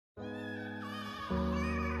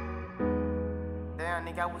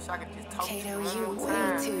Damn, nigga, I wish I could just talk to you Kato, one you more way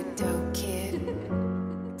time. too dope, kid.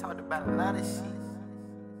 We talked about a lot of shit.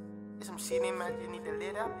 There's some shit in me I just need to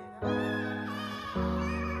let out.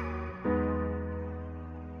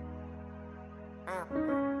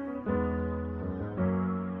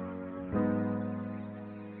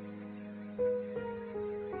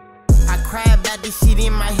 I cried about this shit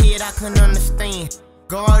in my head, I couldn't understand.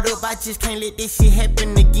 Guard up, I just can't let this shit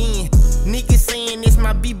happen again. Niggas saying it's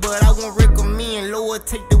my beat, but I won't recommend. Lord,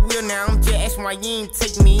 take the wheel now, I'm just asking why you ain't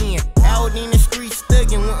take me in. Out in the street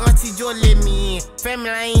stugging when Auntie Joy let me in. Family,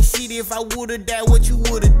 I ain't shit. If I would've died, what you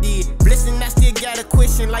would've did? Blessing, I still got a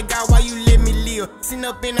question like God, why you let me live? Sitting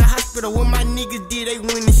up in the hospital, what my niggas did, they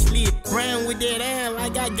went and slid. Ran with that ass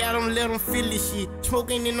like I got them, let them feel this shit.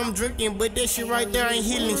 Smoking and I'm drinking, but that shit right there ain't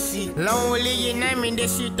healing shit. Long live your name and that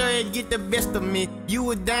shit there get the best of me. You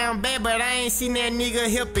was down bad, but I ain't seen that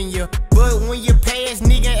nigga helping you. But when you pass,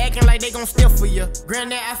 nigga acting like they gon' step for you.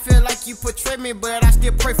 Granted, I feel like you portray me, but I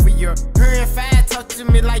still pray for you. Her and Five talk to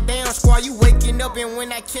me like, damn squad, you waking up, and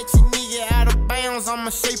when I catch a nigga out of bounds, I'ma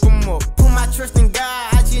shape him up. Put my trust in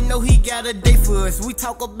God, I just know he got a day for us. We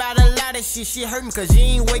talk about a lot of shit hurt me cause you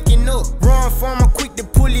ain't waking up. Run from him quick to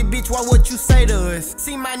pull it, bitch, why what you say to us?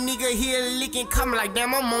 See my nigga here licking, coming like,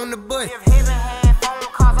 damn, I'm on the bus. If heaven had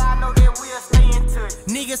phone calls, I know that we'll stay in touch.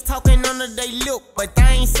 Niggas talking under they lip, but they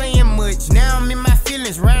ain't saying much. Now I'm in my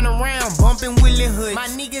feelings, riding around, bumping Willie Hood. My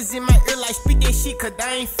niggas in my ear like, speak that shit, cause they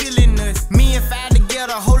ain't feeling us. Me and Five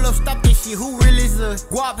together, hold up, stop that shit, who really is us?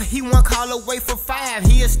 Guap, he one call away for 5,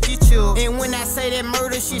 he'll stitch up. And when I say that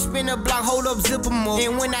murder shit, spin a block, hold up, zip 'em up.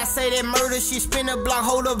 And when I say that murder shit, spin a block,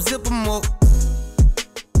 hold up, zip 'em up.